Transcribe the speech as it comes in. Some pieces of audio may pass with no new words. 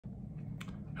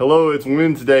Hello, it's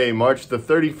Wednesday, March the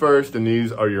 31st, and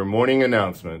these are your morning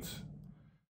announcements.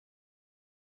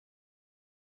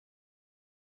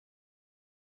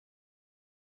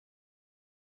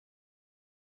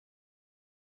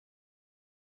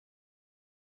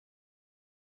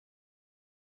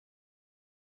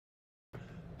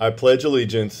 I pledge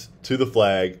allegiance to the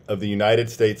flag of the United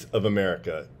States of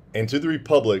America and to the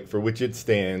republic for which it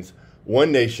stands,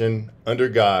 one nation, under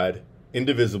God,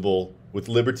 indivisible, with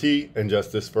liberty and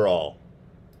justice for all.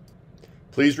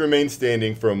 Please remain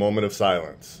standing for a moment of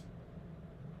silence.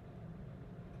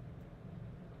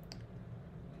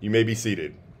 You may be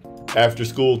seated. After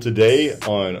school today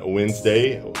on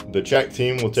Wednesday, the track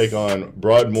team will take on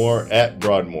Broadmoor at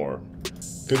Broadmoor.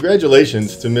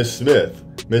 Congratulations to Miss Smith.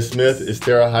 Miss Smith is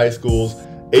Terra High School's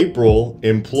April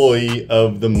Employee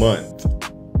of the Month.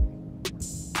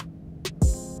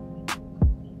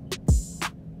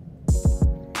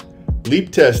 Leap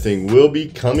testing will be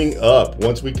coming up.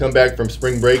 Once we come back from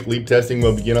spring break, leap testing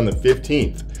will begin on the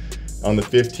 15th. On the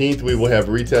 15th, we will have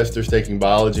retesters taking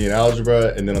biology and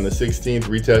algebra, and then on the 16th,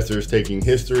 retesters taking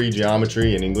history,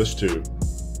 geometry, and English 2.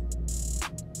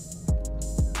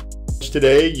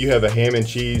 Today, you have a ham and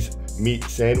cheese meat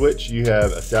sandwich, you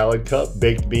have a salad cup,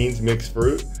 baked beans, mixed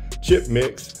fruit, chip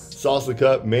mix, salsa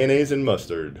cup, mayonnaise, and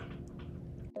mustard.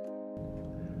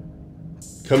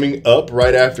 Coming up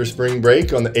right after spring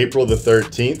break on April the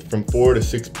 13th from 4 to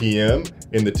 6 p.m.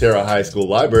 in the Terra High School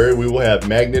Library, we will have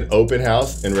Magnet Open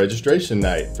House and Registration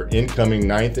Night for incoming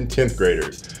 9th and 10th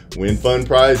graders. Win fun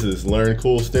prizes, learn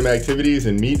cool STEM activities,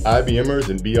 and meet IBMers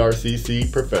and BRCC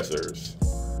professors.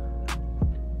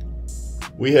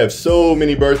 We have so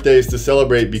many birthdays to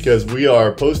celebrate because we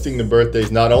are posting the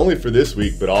birthdays not only for this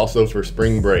week, but also for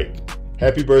spring break.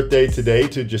 Happy birthday today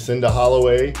to Jacinda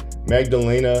Holloway,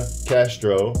 Magdalena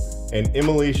Castro, and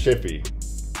Emily Schiffy.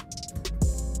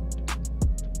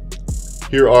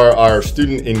 Here are our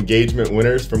student engagement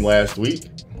winners from last week.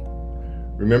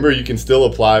 Remember, you can still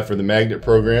apply for the Magnet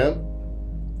program.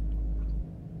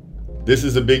 This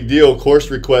is a big deal.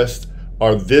 Course requests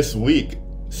are this week.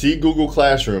 See Google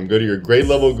Classroom. Go to your grade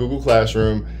level Google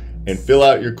Classroom and fill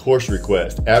out your course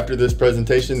request. After this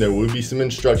presentation, there will be some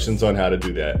instructions on how to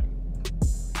do that.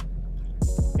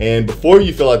 And before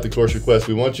you fill out the course request,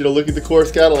 we want you to look at the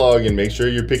course catalog and make sure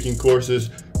you're picking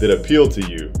courses that appeal to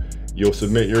you. You'll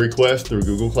submit your request through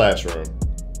Google Classroom.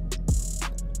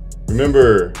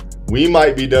 Remember, we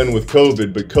might be done with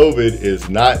COVID, but COVID is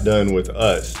not done with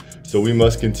us. So we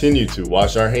must continue to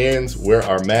wash our hands, wear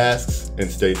our masks,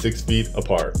 and stay 6 feet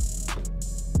apart.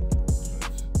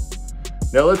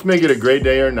 Now let's make it a great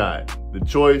day or not. The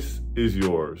choice is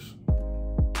yours.